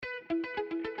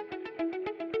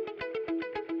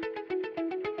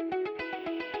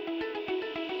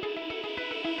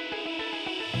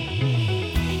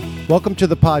Welcome to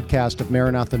the podcast of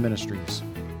Maranatha Ministries.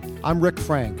 I'm Rick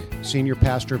Frank, Senior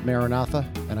Pastor of Maranatha,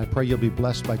 and I pray you'll be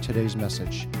blessed by today's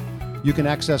message. You can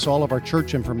access all of our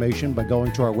church information by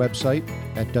going to our website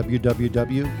at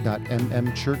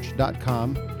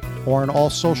www.mmchurch.com or on all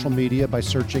social media by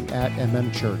searching at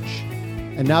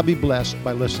mmchurch. And now be blessed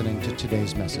by listening to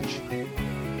today's message.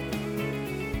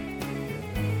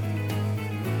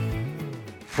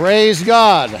 Praise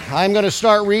God. I'm going to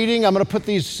start reading. I'm going to put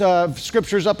these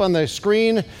scriptures up on the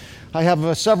screen. I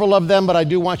have several of them, but I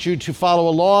do want you to follow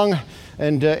along.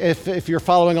 And if you're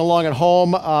following along at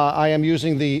home, I am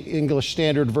using the English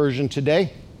Standard Version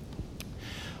today.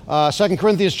 2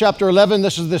 Corinthians chapter 11,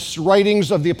 this is the writings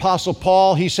of the Apostle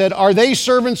Paul. He said, "Are they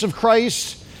servants of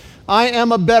Christ? I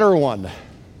am a better one."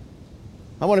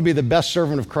 I want to be the best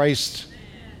servant of Christ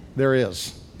there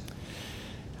is.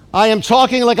 "I am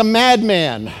talking like a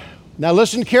madman." Now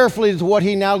listen carefully to what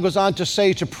he now goes on to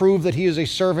say to prove that he is a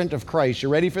servant of Christ. You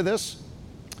ready for this?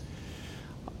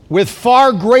 "With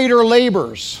far greater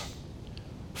labors,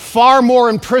 far more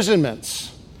imprisonments,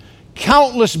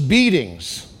 countless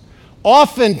beatings,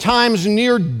 oftentimes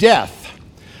near death.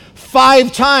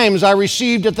 5 times I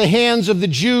received at the hands of the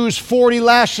Jews 40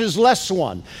 lashes less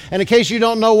one." And in case you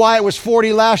don't know why it was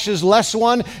 40 lashes less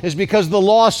one, is because the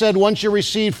law said once you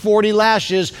received 40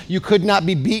 lashes, you could not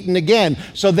be beaten again.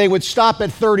 So they would stop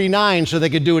at 39 so they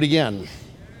could do it again.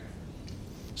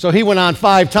 So he went on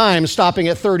 5 times, stopping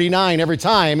at 39 every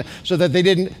time so that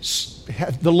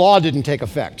the law didn't take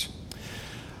effect.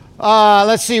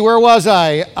 Let's see, where was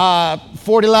I?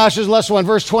 40 lashes less one,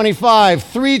 verse 25.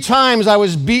 "3 times I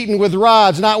was beaten with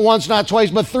rods, not once, not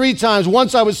twice, but 3 times.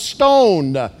 Once I was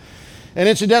stoned." And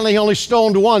incidentally, he only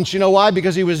stoned once. You know why?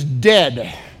 Because he was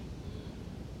dead.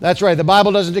 That's right. The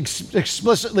Bible doesn't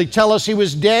explicitly tell us he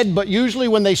was dead, but usually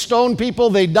when they stone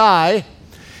people, they die.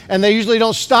 And they usually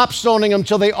don't stop stoning them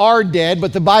until they are dead.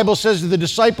 But the Bible says that the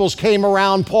disciples came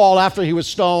around Paul after he was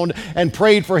stoned and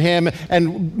prayed for him.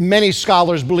 And many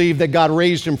scholars believe that God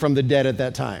raised him from the dead at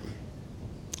that time.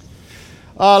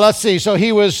 Let's see. So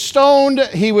he was stoned.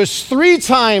 He was 3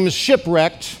 times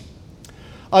shipwrecked.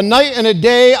 A night and a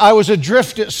day I was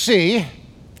adrift at sea.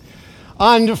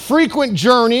 On frequent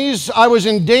journeys I was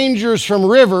in dangers from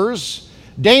rivers,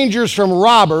 dangers from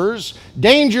robbers,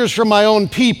 dangers from my own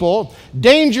people,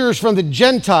 dangers from the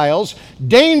Gentiles,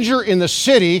 danger in the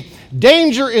city,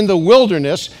 danger in the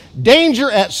wilderness, danger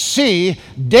at sea,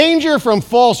 danger from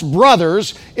false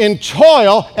brothers, in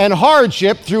toil and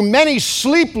hardship, through many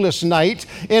sleepless nights,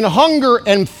 in hunger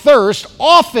and thirst,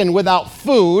 often without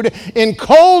food, in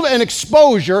cold and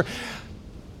exposure."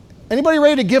 Anybody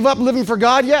ready to give up living for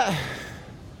God yet?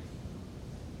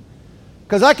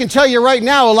 Because I can tell you right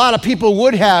now, a lot of people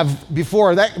would have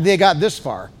before they got this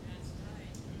far.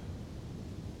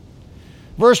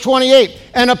 Verse 28,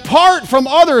 "And apart from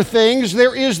other things,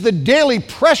 there is the daily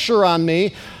pressure on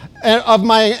me and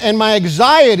my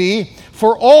anxiety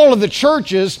for all of the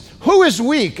churches. Who is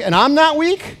weak and I'm not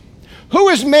weak? Who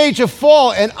is made to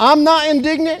fall and I'm not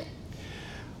indignant?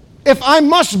 If I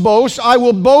must boast, I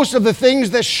will boast of the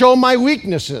things that show my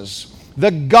weaknesses.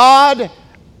 The God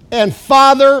and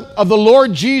Father of the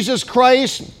Lord Jesus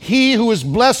Christ, he who is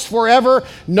blessed forever,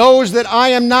 knows that I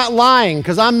am not lying,"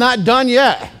 because I'm not done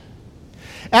yet.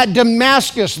 "At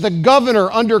Damascus, the governor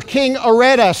under King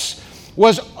Aretas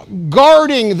was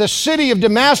guarding the city of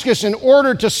Damascus in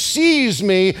order to seize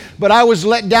me, but I was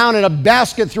let down in a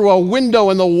basket through a window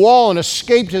in the wall and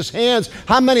escaped his hands."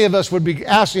 How many of us would be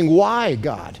asking, why,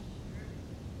 God?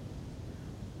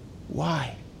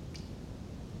 Why?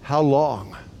 How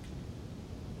long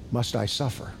must I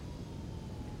suffer?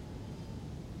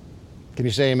 Can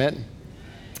you say amen?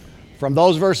 From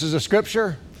those verses of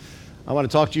Scripture, I want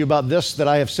to talk to you about this that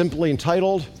I have simply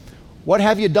entitled, "What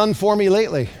Have You Done For Me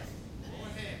Lately?" Go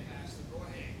ahead, Pastor. Go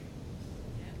ahead.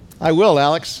 I will,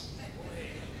 Alex.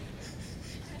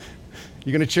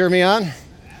 You going to cheer me on?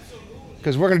 Absolutely.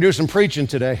 Because we're going to do some preaching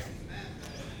today.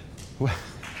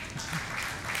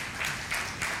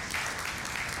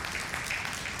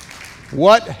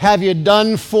 What have you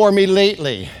done for me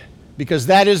lately? Because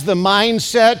that is the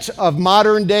mindset of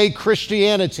modern day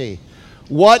Christianity.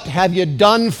 What have you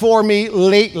done for me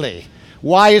lately?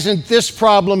 Why isn't this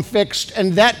problem fixed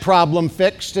and that problem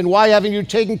fixed? And why haven't you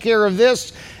taken care of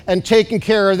this and taken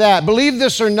care of that? Believe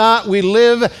this or not, we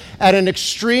live at an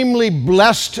extremely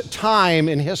blessed time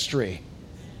in history.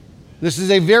 This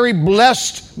is a very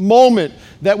blessed moment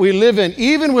that we live in.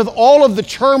 Even with all of the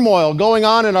turmoil going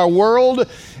on in our world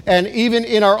and even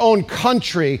in our own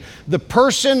country, the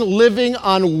person living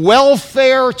on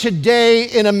welfare today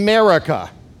in America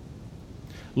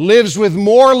lives with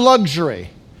more luxury,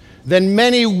 than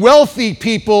many wealthy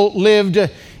people lived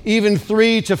even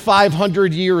 300 to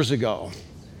 500 years ago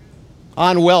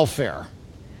on welfare.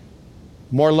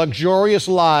 More luxurious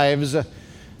lives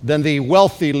than the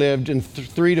wealthy lived in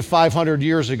 300 to 500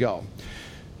 years ago.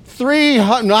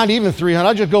 300, not even 300,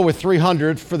 I'll just go with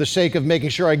 300 for the sake of making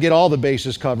sure I get all the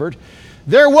bases covered.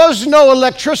 There was no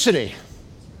electricity.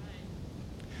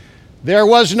 There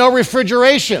was no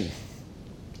refrigeration.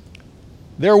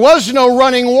 There was no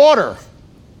running water.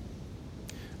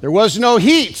 There was no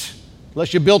heat,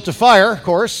 unless you built a fire, of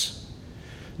course.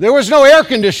 There was no air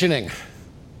conditioning,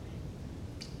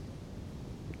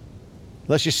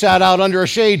 unless you sat out under a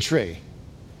shade tree.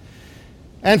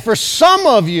 And for some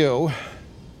of you,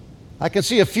 I can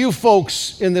see a few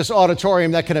folks in this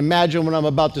auditorium that can imagine what I'm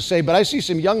about to say, but I see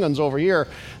some young ones over here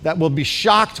that will be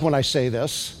shocked when I say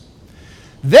this.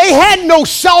 They had no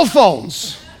cell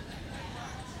phones.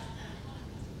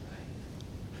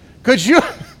 Could you?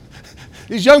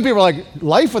 These young people are like,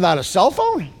 life without a cell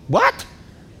phone? What?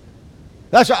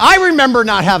 I remember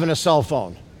not having a cell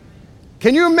phone.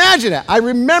 Can you imagine it? I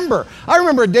remember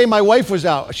a day my wife was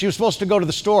out. She was supposed to go to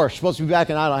the store. She was supposed to be back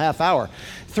in, I don't know, a half hour.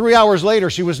 3 hours later,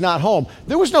 she was not home.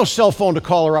 There was no cell phone to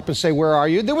call her up and say, where are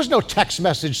you? There was no text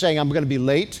message saying I'm going to be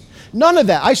late. None of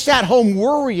that. I sat home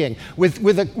worrying I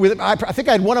think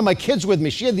I had one of my kids with me.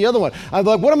 She had the other one. I was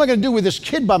like, what am I going to do with this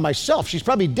kid by myself? She's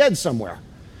probably dead somewhere.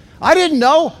 I didn't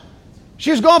know.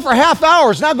 She was gone for half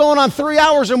hours, now going on 3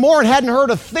 hours or more and hadn't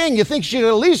heard a thing. You think she'd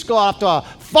at least go off to a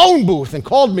phone booth and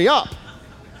called me up.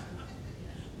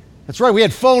 That's right, we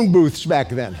had phone booths back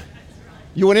then.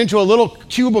 You went into a little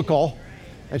cubicle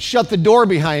and shut the door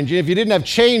behind you. If you didn't have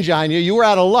change on you, you were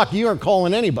out of luck. You weren't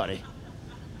calling anybody.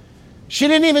 She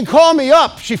didn't even call me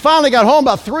up. She finally got home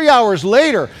about 3 hours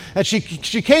later, and she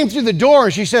came through the door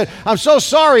and she said, I'm so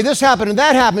sorry, this happened and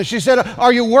that happened. She said,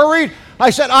 are you worried? I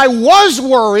said, I was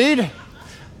worried.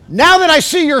 Now that I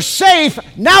see you're safe,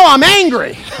 now I'm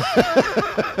angry.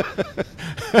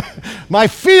 My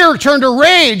fear turned to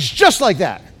rage just like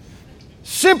that,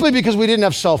 simply because we didn't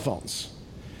have cell phones.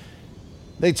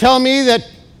 They tell me that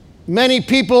many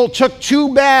people took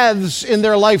 2 baths in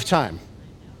their lifetime.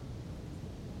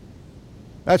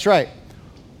 That's right.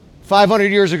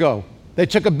 500 years ago, they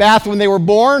took a bath when they were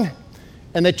born,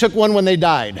 and they took one when they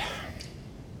died.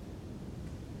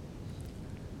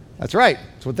 That's right.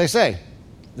 That's what they say.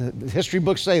 The history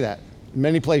books say that in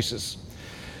many places.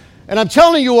 And I'm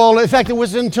telling you all, in fact, it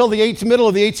was until the middle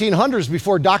of the 1800s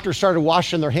before doctors started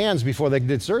washing their hands before they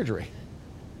did surgery.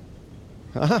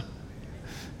 Uh-huh.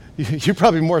 You're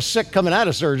probably more sick coming out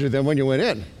of surgery than when you went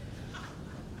in.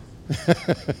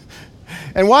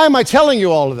 And why am I telling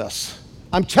you all of this?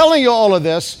 I'm telling you all of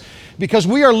this because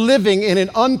we are living in an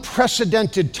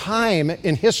unprecedented time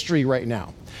in history right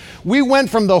now. We went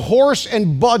from the horse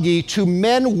and buggy to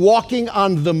men walking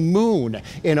on the moon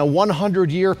in a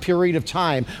 100-year period of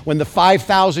time when the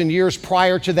 5,000 years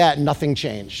prior to that, nothing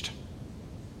changed.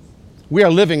 We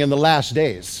are living in the last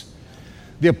days.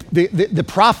 The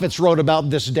prophets wrote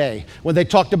about this day. When they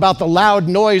talked about the loud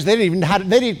noise, they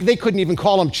couldn't even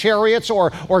call them chariots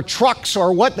or trucks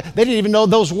or what. They didn't even know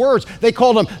those words. They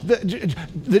called them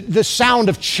the sound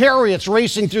of chariots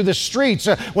racing through the streets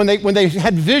when they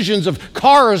had visions of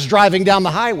cars driving down the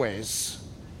highways.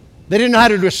 They didn't know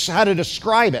how to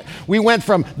describe it. We went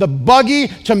from the buggy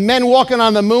to men walking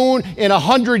on the moon in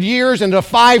 100 years, and to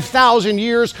 5,000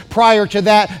 years prior to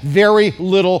that, very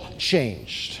little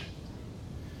changed.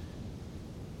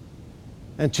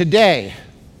 And today,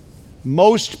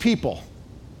 most people,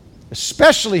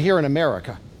 especially here in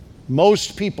America,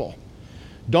 most people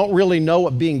don't really know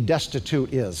what being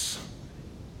destitute is.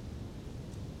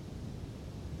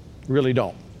 Really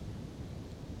don't.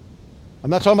 I'm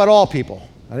not talking about all people.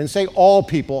 I didn't say all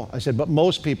people. I said, but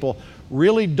most people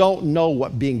really don't know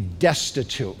what being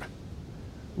destitute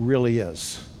really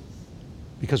is.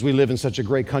 Because we live in such a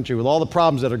great country with all the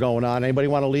problems that are going on. Anybody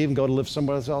want to leave and go to live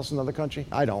somewhere else in another country?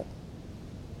 I don't.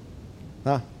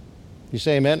 Huh? You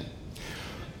say amen?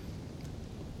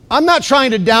 I'm not trying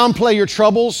to downplay your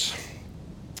troubles.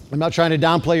 I'm not trying to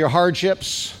downplay your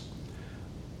hardships.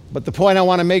 But the point I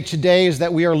want to make today is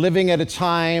that we are living at a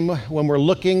time when we're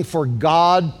looking for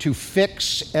God to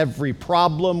fix every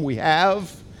problem we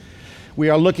have. We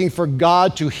are looking for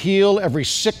God to heal every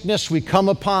sickness we come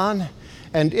upon.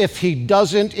 And if he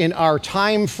doesn't in our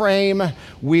time frame,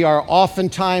 we are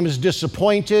oftentimes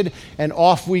disappointed, and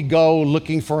off we go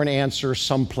looking for an answer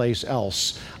someplace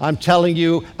else. I'm telling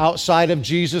you, outside of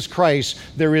Jesus Christ,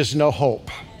 there is no hope.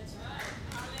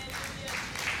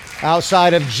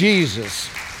 Outside of Jesus,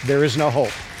 there is no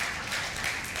hope.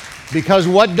 Because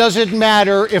what does it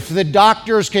matter if the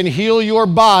doctors can heal your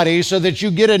body so that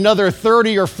you get another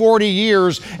 30 or 40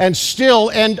 years and still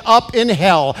end up in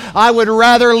hell? I would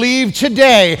rather leave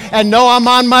today and know I'm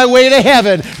on my way to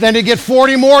heaven than to get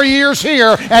 40 more years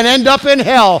here and end up in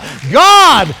hell.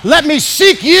 God, let me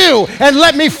seek you and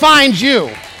let me find you.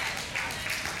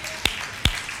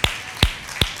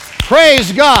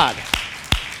 Praise God.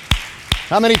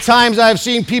 How many times I've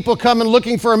seen people come and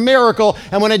looking for a miracle,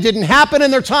 and when it didn't happen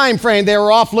in their time frame, they were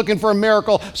off looking for a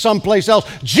miracle someplace else.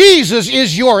 Jesus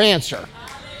is your answer.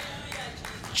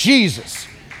 Jesus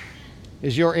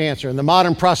is your answer. And the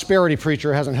modern prosperity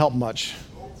preacher hasn't helped much.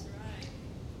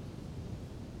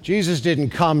 Jesus didn't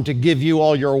come to give you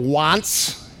all your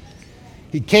wants.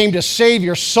 He came to save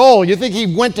your soul. You think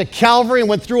he went to Calvary and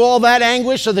went through all that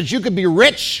anguish so that you could be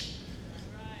rich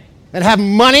and have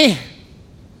money?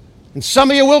 And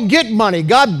some of you will get money.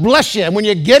 God bless you. And when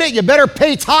you get it, you better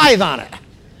pay tithe on it. Amen.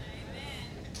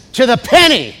 To the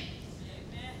penny.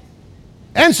 Amen.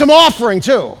 And some offering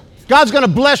too. If God's going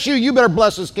to bless you, you better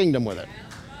bless his kingdom with it.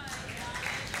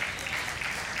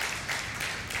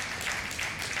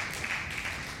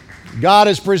 God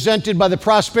is presented by the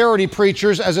prosperity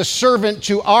preachers as a servant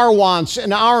to our wants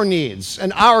and our needs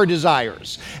and our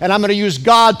desires. And I'm going to use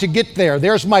God to get there.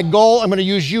 There's my goal. I'm going to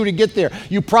use you to get there.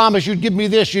 You promised you'd give me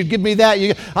this, you'd give me that.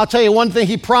 I'll tell you one thing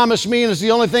he promised me, and it's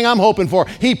the only thing I'm hoping for.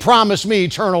 He promised me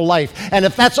eternal life. And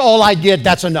if that's all I get,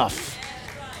 that's enough.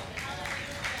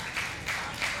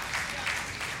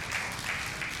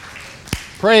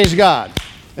 Praise God.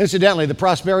 Incidentally, the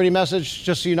prosperity message,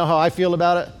 just so you know how I feel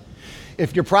about it,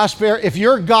 if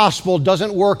your gospel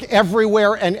doesn't work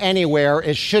everywhere and anywhere,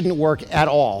 it shouldn't work at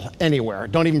all anywhere.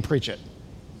 Don't even preach it.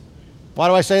 Why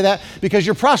do I say that? Because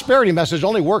your prosperity message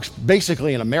only works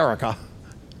basically in America.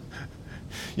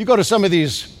 You go to some of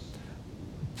these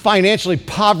financially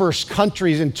impoverished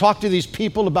countries and talk to these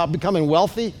people about becoming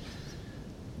wealthy,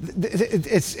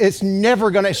 it's never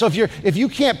going to. So if you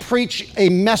can't preach a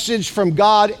message from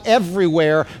God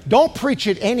everywhere, don't preach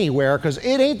it anywhere, because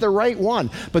it ain't the right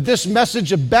one. But this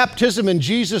message of baptism in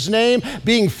Jesus' name,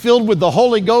 being filled with the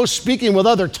Holy Ghost, speaking with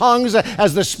other tongues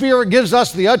as the Spirit gives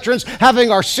us the utterance,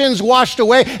 having our sins washed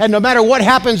away, and no matter what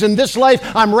happens in this life,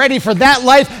 I'm ready for that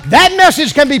life. That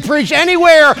message can be preached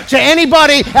anywhere to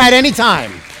anybody at any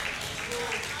time.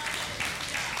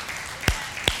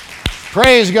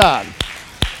 Praise God.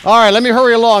 All right, let me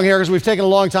hurry along here because we've taken a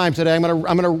long time today. I'm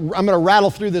gonna rattle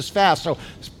through this fast, so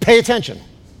pay attention.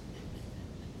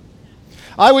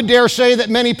 I would dare say that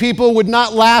many people would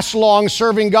not last long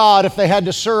serving God if they had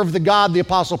to serve the God the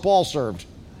Apostle Paul served.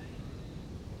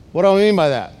 What do I mean by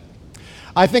that?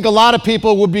 I think a lot of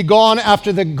people would be gone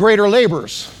after the greater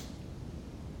labors.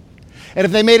 And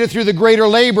if they made it through the greater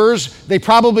labors, they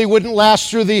probably wouldn't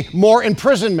last through the more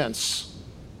imprisonments.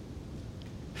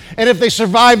 And if they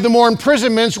survived the more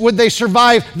imprisonments, would they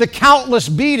survive the countless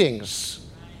beatings?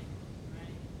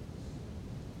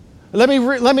 Let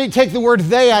me take the word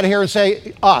they out of here and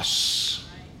say us.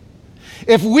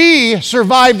 If we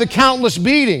survive the countless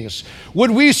beatings,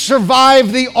 would we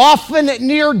survive the often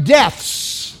near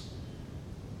deaths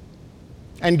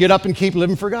and get up and keep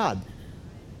living for God?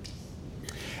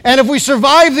 And if we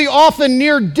survive the often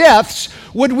near deaths,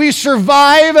 would we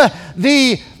survive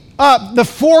the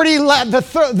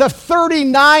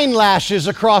 39 lashes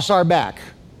across our back?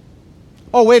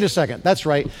 Oh, wait a second. That's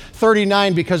right.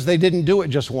 39 because they didn't do it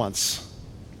just once.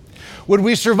 Would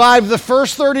we survive the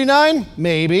first 39?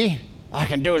 Maybe. I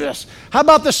can do this. How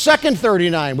about the second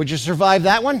 39? Would you survive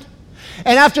that one?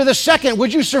 And after the second,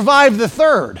 would you survive the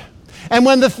third? And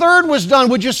when the third was done,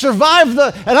 would you survive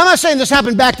the... And I'm not saying this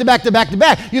happened back to back to back to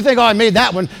back. You think, oh, I made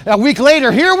that one. A week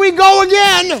later, here we go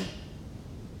again.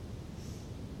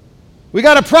 We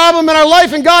got a problem in our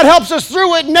life and God helps us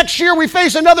through it. Next year we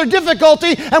face another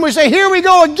difficulty and we say, here we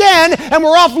go again, and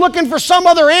we're off looking for some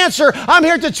other answer. I'm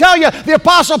here to tell you, the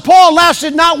Apostle Paul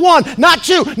lasted not one, not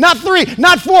two, not three,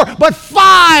 not four, but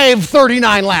 5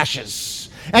 39 lashes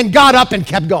and got up and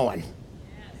kept going.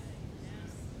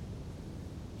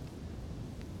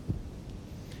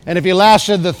 And if he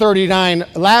lasted the 39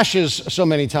 lashes so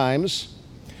many times,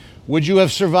 would you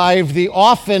have survived the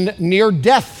often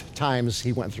near-death times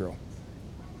he went through?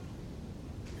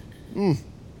 And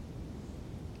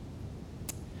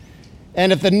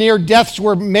if the near deaths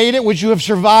were made it, would you have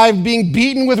survived being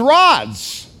beaten with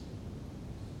rods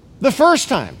the first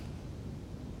time?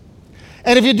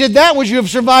 And if you did that, would you have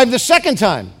survived the second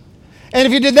time? And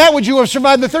if you did that, would you have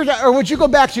survived the third time? Or would you go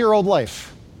back to your old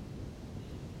life?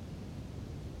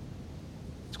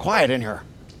 It's quiet in here.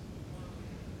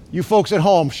 You folks at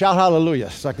home, shout hallelujah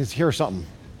so I can hear something.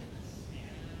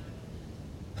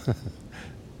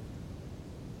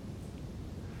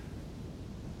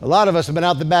 A lot of us have been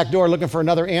out the back door looking for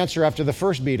another answer after the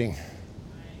first beating.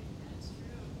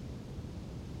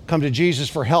 Come to Jesus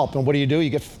for help, and what do? You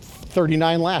get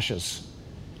 39 lashes.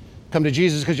 Come to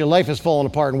Jesus because your life is falling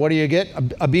apart, and what do you get?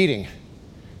 A beating.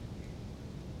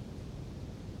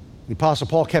 The Apostle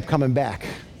Paul kept coming back.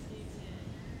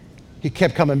 He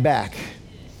kept coming back.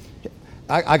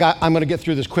 I'm going to get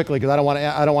through this quickly because I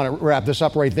don't want to wrap this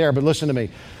up right there, but listen to me.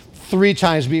 3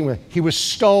 times he was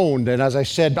stoned, and as I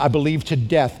said, I believe to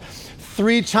death.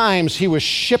 3 times he was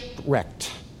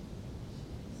shipwrecked.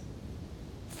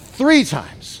 3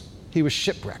 times he was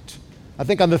shipwrecked. I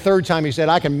think on the 3rd time he said,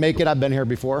 I can make it, I've been here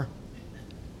before.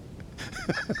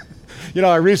 You know,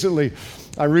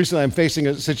 I'm facing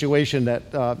a situation that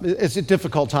it's a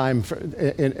difficult time,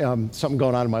 something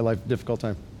going on in my life, difficult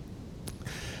time.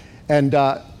 And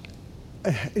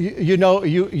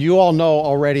you all know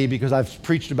already, because I've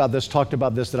preached about this, talked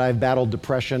about this, that I have battled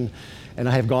depression, and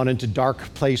I have gone into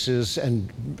dark places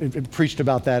and preached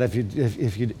about that.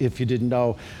 If you didn't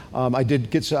know, I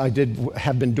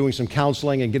have been doing some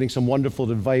counseling and getting some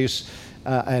wonderful advice.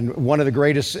 And one of the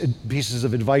greatest pieces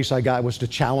of advice I got was to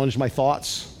challenge my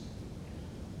thoughts,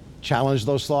 challenge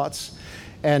those thoughts.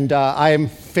 And I am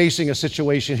facing a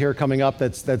situation here coming up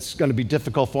that's going to be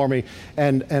difficult for me.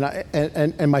 And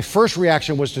my first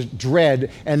reaction was to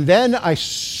dread. And then I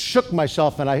shook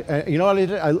myself, and you know what I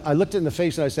did? I looked it in the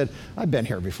face and I said, I've been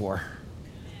here before.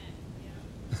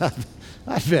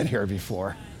 I've been here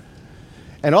before.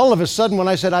 And all of a sudden, when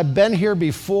I said, I've been here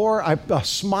before, a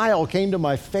smile came to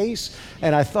my face.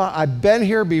 And I thought, I've been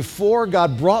here before.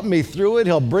 God brought me through it.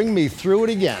 He'll bring me through it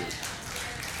again.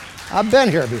 I've been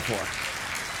here before.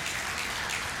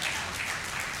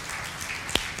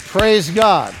 Praise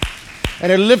God.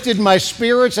 And it lifted my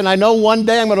spirits, and I know one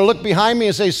day I'm going to look behind me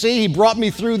and say, see, he brought me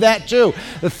through that too.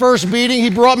 The first beating he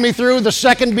brought me through, the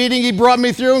second beating he brought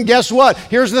me through, and guess what?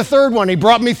 Here's the third one. He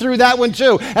brought me through that one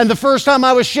too. And the first time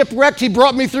I was shipwrecked, he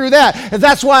brought me through that. And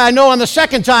that's why I know on the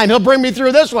second time he'll bring me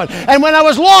through this one. And when I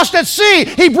was lost at sea,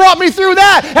 he brought me through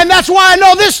that. And that's why I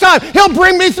know this time he'll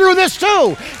bring me through this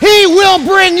too. He will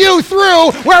bring you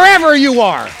through wherever you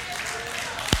are.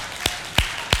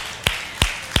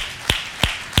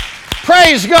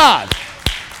 Praise God.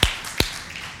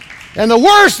 And the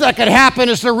worst that could happen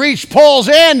is to reach Paul's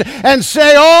end and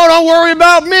say, oh, don't worry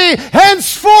about me.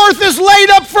 Henceforth is laid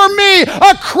up for me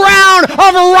a crown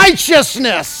of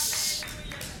righteousness.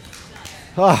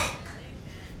 Oh,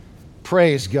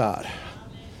 praise God.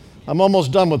 I'm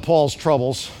almost done with Paul's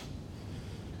troubles.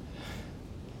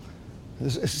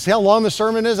 See how long the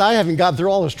sermon is? I haven't got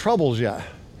through all his troubles yet.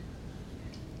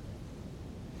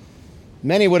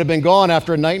 Many would have been gone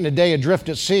after a night and a day adrift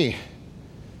at sea.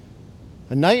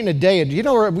 A night and a day. You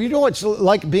know what it's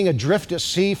like being adrift at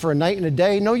sea for a night and a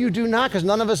day? No, you do not, because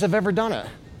none of us have ever done it.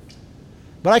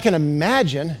 But I can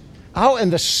imagine out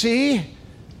in the sea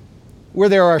where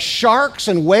there are sharks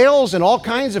and whales and all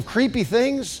kinds of creepy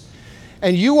things,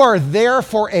 and you are there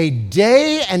for a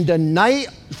day and a night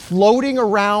floating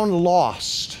around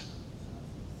lost.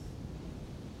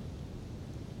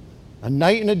 A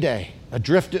night and a day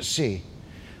adrift at sea.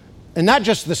 And not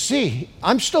just the sea.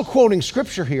 I'm still quoting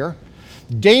scripture here.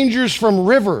 Dangers from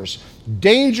rivers,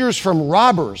 dangers from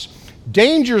robbers,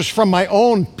 dangers from my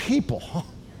own people.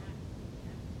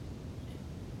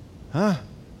 Huh? How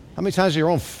many times has your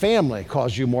own family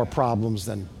caused you more problems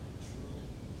than...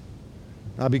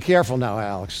 Now be careful now,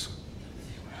 Alex.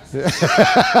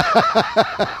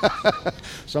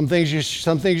 Some things you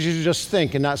just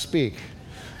think and not speak.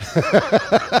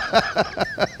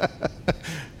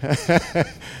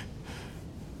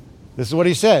 This is what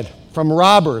he said. From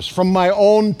robbers, from my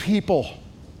own people,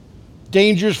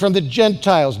 dangers from the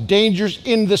Gentiles, dangers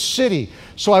in the city.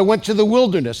 So I went to the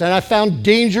wilderness, and I found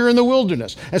danger in the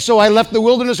wilderness. And so I left the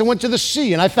wilderness and went to the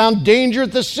sea, and I found danger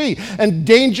at the sea, and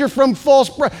danger from false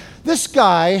breath. This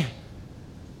guy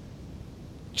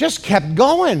just kept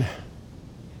going.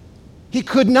 He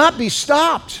could not be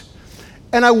stopped.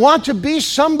 And I want to be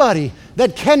somebody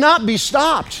that cannot be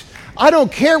stopped. I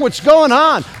don't care what's going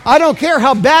on. I don't care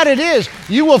how bad it is.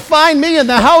 You will find me in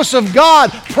the house of God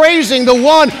praising the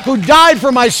one who died for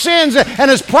my sins and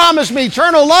has promised me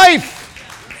eternal life.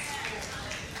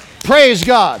 Praise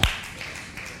God.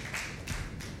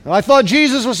 Now, I thought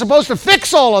Jesus was supposed to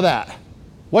fix all of that.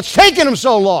 What's taking him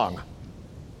so long?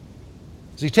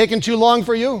 Is he taking too long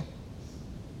for you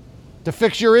to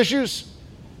fix your issues?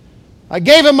 I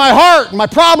gave him my heart, and my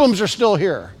problems are still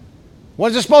here.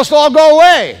 When's it supposed to all go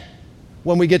away?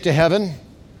 When we get to heaven.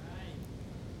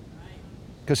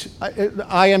 Because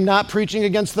I am not preaching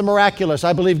against the miraculous.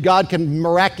 I believe God can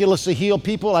miraculously heal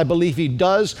people. I believe He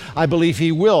does. I believe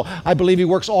He will. I believe He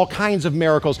works all kinds of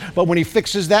miracles. But when He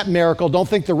fixes that miracle, don't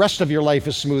think the rest of your life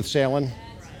is smooth sailing.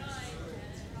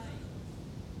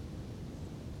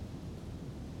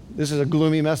 This is a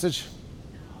gloomy message.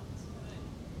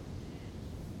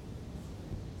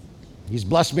 He's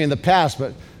blessed me in the past,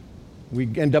 but we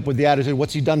end up with the attitude,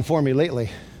 what's He done for me lately?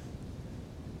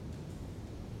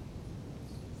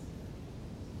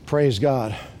 Praise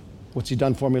God. What's He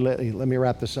done for me lately? Let me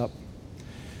wrap this up.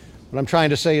 What I'm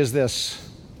trying to say is this.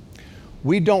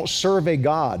 We don't serve a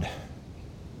God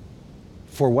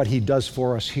for what He does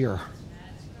for us here.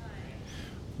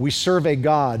 We serve a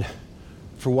God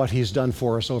for what He's done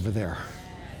for us over there.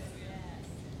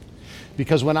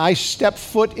 Because when I step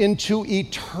foot into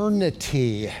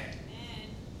eternity, do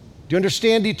you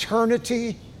understand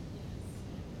eternity?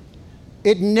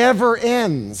 It never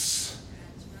ends.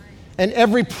 And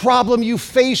every problem you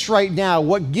face right now,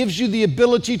 what gives you the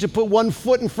ability to put one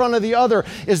foot in front of the other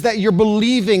is that you're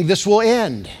believing this will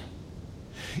end.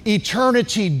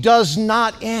 Eternity does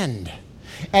not end.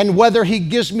 And whether He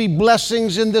gives me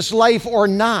blessings in this life or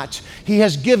not, He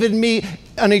has given me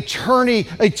an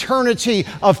eternity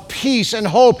of peace and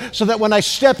hope so that when I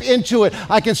step into it,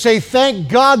 I can say, thank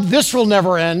God this will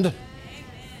never end.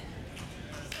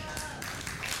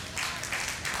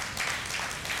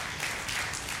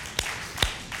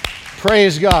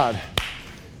 Praise God.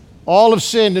 All have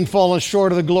sinned and fallen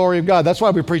short of the glory of God. That's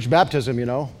why we preach baptism, you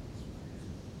know.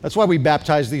 That's why we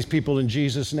baptize these people in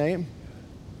Jesus' name.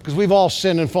 Because we've all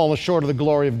sinned and fallen short of the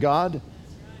glory of God.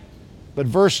 But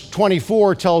verse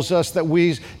 24 tells us that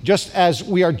just as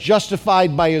we are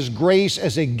justified by His grace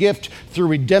as a gift through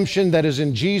redemption that is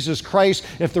in Jesus Christ,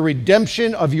 if the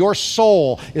redemption of your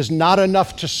soul is not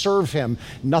enough to serve Him,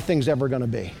 nothing's ever going to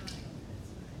be.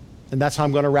 And that's how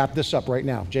I'm going to wrap this up right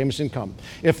now. Jameson, come.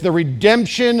 If the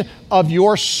redemption of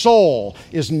your soul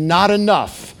is not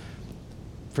enough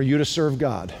for you to serve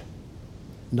God,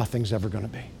 nothing's ever going to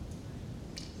be.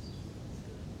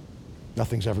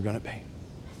 Nothing's ever going to be.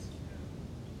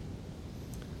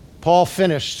 Paul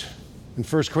finished in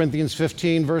 1 Corinthians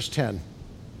 15, verse 10,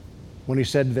 when he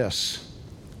said this: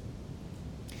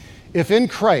 if in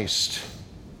Christ,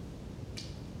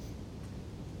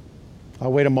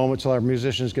 I'll wait a moment till our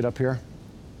musicians get up here,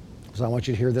 because I want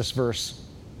you to hear this verse.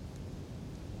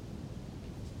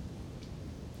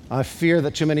 I fear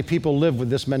that too many people live with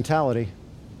this mentality.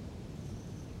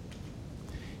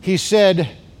 He said,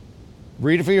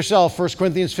 read it for yourself, 1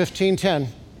 Corinthians 15:10.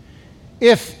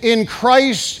 If in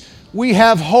Christ we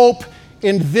have hope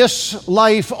in this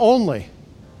life only.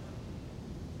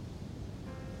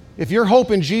 If your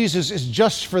hope in Jesus is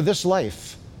just for this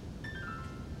life,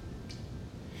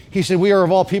 he said, we are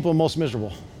of all people most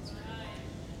miserable.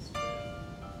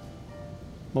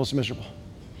 Most miserable.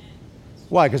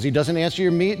 Why? Because He doesn't answer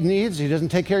your needs? He doesn't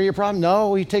take care of your problem?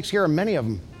 No, He takes care of many of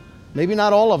them. Maybe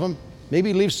not all of them.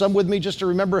 Maybe He leaves some with me just to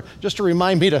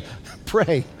remind me to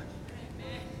pray.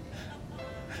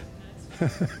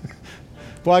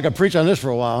 Boy, I could preach on this for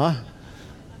a while, huh?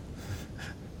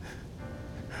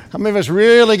 How many of us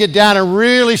really get down and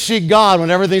really seek God when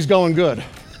everything's going good?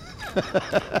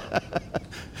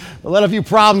 We'll let a few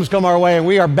problems come our way and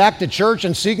we are back to church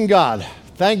and seeking God.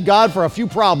 Thank God for a few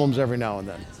problems every now and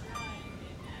then.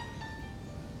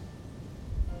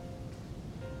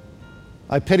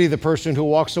 I pity the person who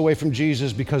walks away from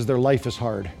Jesus because their life is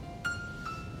hard.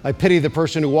 I pity the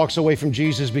person who walks away from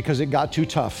Jesus because it got too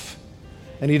tough.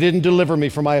 And He didn't deliver me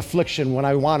from my affliction when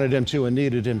I wanted Him to and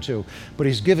needed Him to. But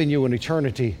He's given you an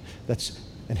eternity that's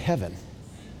in heaven.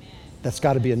 That's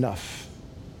got to be enough.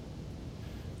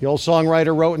 The old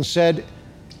songwriter wrote and said,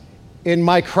 in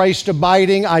my Christ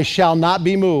abiding, I shall not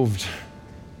be moved.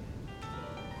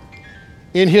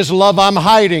 In His love I'm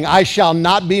hiding, I shall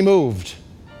not be moved.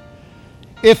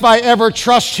 If I ever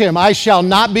trust Him, I shall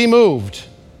not be moved.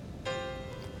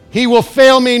 He will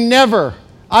fail me never.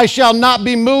 I shall not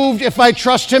be moved. If I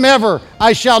trust Him ever,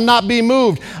 I shall not be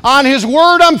moved. On His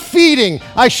word I'm feeding.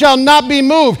 I shall not be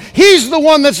moved. He's the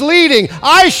one that's leading.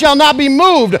 I shall not be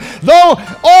moved. Though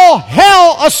all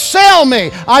hell assail me,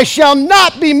 I shall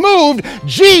not be moved.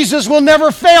 Jesus will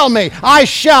never fail me. I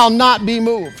shall not be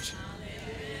moved.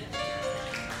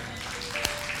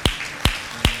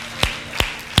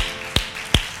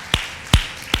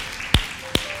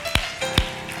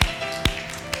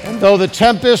 And though the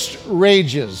tempest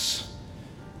rages,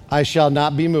 I shall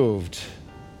not be moved,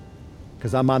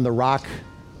 because I'm on the rock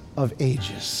of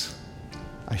ages.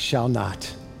 I shall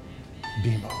not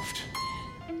be moved.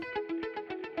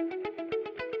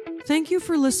 Thank you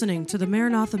for listening to the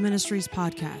Maranatha Ministries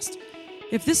podcast.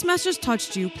 If this message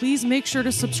touched you, please make sure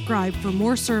to subscribe for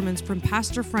more sermons from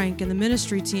Pastor Frank and the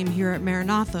ministry team here at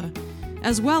Maranatha,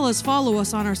 as well as follow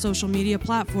us on our social media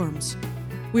platforms.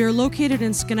 We are located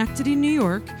in Schenectady, New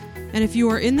York, and if you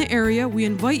are in the area, we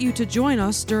invite you to join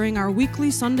us during our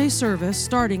weekly Sunday service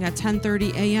starting at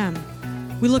 10:30 a.m.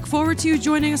 We look forward to you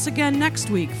joining us again next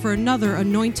week for another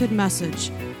anointed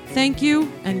message. Thank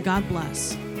you, and God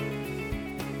bless.